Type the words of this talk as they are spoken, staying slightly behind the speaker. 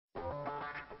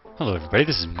Hello everybody,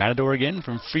 this is Matador again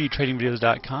from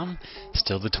freetradingvideos.com.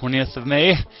 Still the 20th of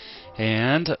May,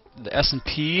 and the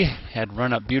S&P had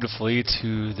run up beautifully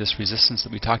to this resistance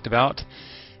that we talked about.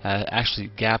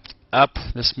 Actually gapped up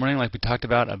this morning like we talked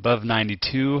about above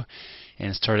 92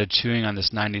 and started chewing on this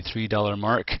 $93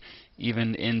 mark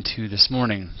even into this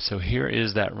morning. So here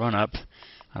is that run up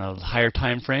on a higher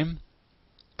time frame.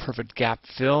 Perfect gap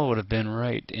fill would have been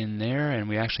right in there, and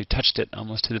we actually touched it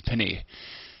almost to the penny.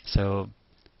 So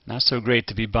not so great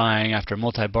to be buying after a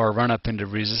multi-bar run-up into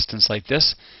resistance like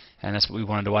this, and that's what we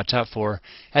wanted to watch out for.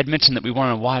 I had mentioned that we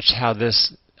want to watch how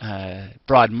this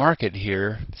broad market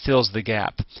here fills the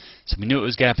gap. So we knew it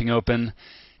was gapping open,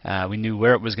 we knew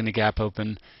where it was going to gap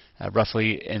open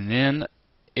roughly, and then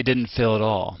it didn't fill at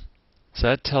all. So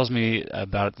that tells me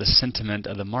about the sentiment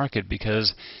of the market,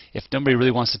 because if nobody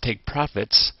really wants to take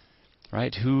profits,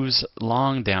 right, who's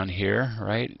long down here,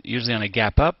 right? Usually on a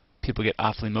gap up, people get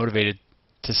awfully motivated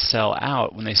to sell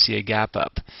out when they see a gap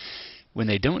up. When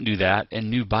they don't do that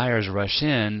and new buyers rush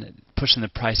in, pushing the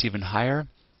price even higher,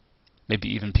 maybe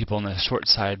even people on the short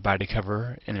side buy to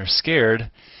cover and they're scared,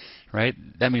 right?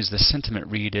 That means the sentiment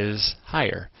read is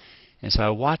higher. And so I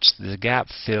watched the gap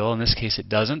fill. In this case it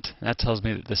doesn't. And that tells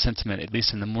me that the sentiment, at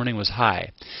least in the morning, was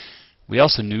high. We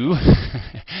also knew,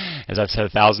 as I've said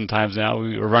 1,000 times now,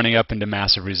 we were running up into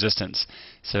massive resistance.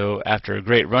 So after a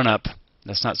great run up,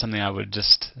 that's not something I would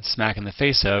just smack in the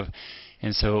face of.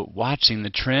 And so watching the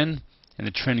TRIN and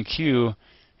the TRINQ,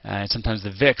 and sometimes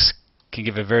the VIX, can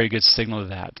give a very good signal to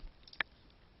that.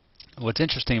 What's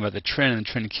interesting about the TRIN and the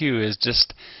TRINQ is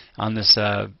just on this,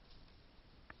 let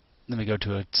me go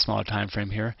to a smaller time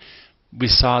frame here. We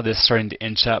saw this starting to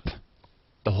inch up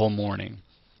the whole morning.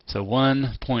 So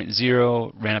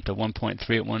 1.0 ran up to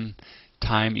 1.3 at one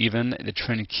time even. The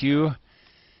TRINQ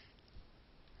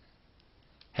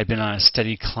had been on a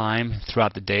steady climb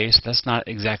throughout the day, so that's not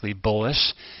exactly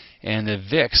bullish. And the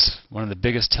VIX, one of the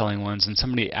biggest telling ones, and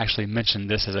somebody actually mentioned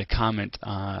this as a comment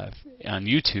on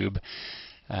YouTube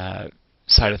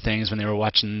side of things when they were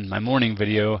watching my morning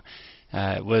video,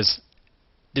 was,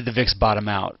 did the VIX bottom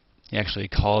out? He actually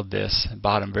called this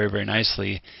bottom very, very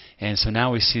nicely. And so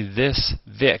now we see this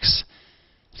VIX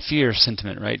fear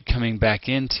sentiment, right, coming back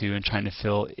into and trying to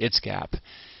fill its gap.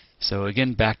 So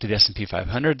again, back to the S&P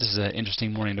 500. This is an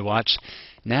interesting morning to watch.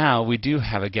 Now we do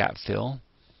have a gap fill.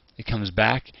 It comes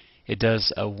back. It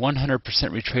does a 100%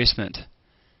 retracement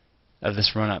of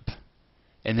this run-up.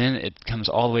 And then it comes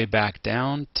all the way back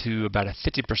down to about a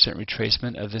 50%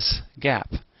 retracement of this gap.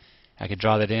 I could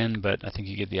draw that in, but I think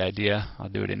you get the idea. I'll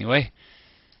do it anyway.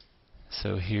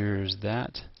 So here's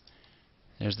that.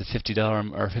 There's the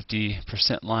 $50 or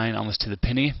 50% line almost to the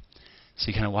penny. So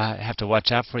you kind of have to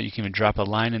watch out for it. You can even drop a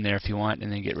line in there if you want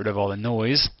and then get rid of all the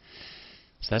noise.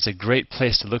 So that's a great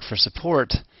place to look for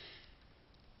support.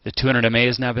 The 200 MA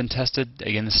has now been tested.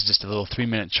 Again, this is just a little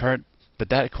 3-minute chart, but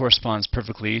that corresponds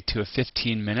perfectly to a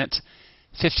 15-minute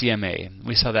 50 MA.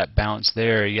 We saw that bounce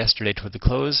there yesterday toward the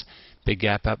close. Big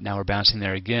gap up. Now we're bouncing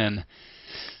there again.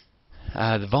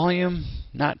 The volume,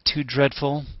 not too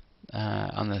dreadful.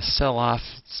 On the sell-off,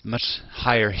 it's much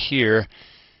higher here.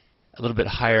 A little bit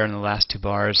higher in the last two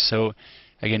bars. So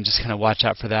again, just kind of watch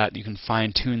out for that. You can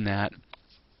fine-tune that.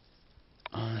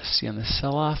 Let's see on the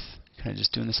sell-off. Kind of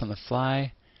just doing this on the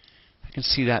fly. I can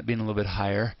see that being a little bit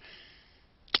higher.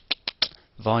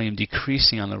 Volume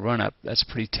decreasing on the run-up. That's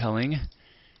pretty telling.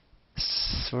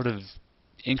 Sort of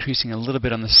increasing a little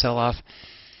bit on the sell-off.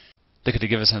 They could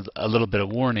give us a little bit of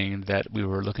warning that we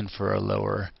were looking for a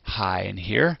lower high in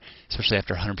here, especially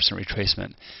after 100%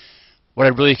 retracement. What I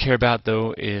really care about,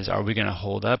 though, is are we going to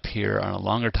hold up here on a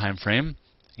longer time frame?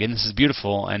 Again, this is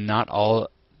beautiful and not all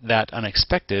that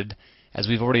unexpected, as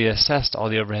we've already assessed all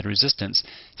the overhead resistance.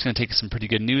 It's going to take some pretty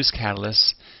good news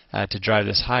catalysts to drive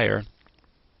this higher.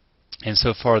 And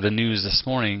so far, the news this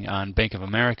morning on Bank of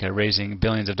America raising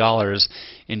billions of dollars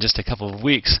in just a couple of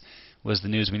weeks was the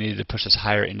news we needed to push us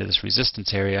higher into this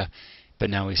resistance area. But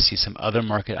now we see some other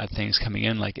market things coming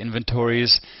in, like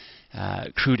inventories.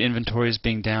 Crude inventories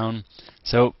being down.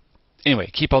 So anyway,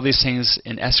 keep all these things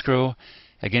in escrow.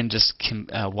 Again, just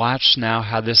watch now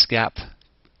how this gap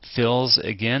fills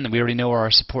again. We already know where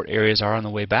our support areas are on the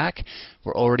way back.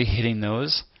 We're already hitting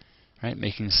those, right?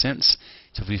 Making sense.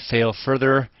 So if we fail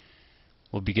further,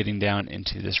 we'll be getting down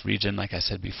into this region, like I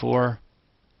said before,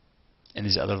 and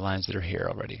these other lines that are here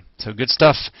already. So good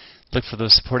stuff. Look for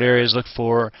those support areas. Look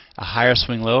for a higher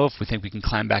swing low. If we think we can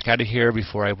climb back out of here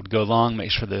before I would go long,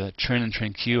 make sure the TRIN and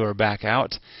TRINQ are back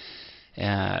out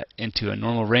into a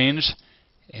normal range.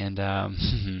 And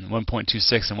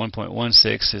 1.26 and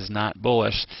 1.16 is not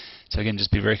bullish. So again,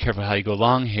 just be very careful how you go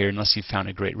long here unless you found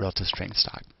a great relative strength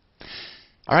stock.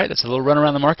 All right, that's a little run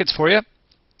around the markets for you.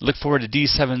 Look forward to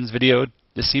D7's video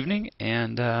this evening,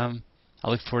 and I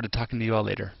look forward to talking to you all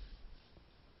later.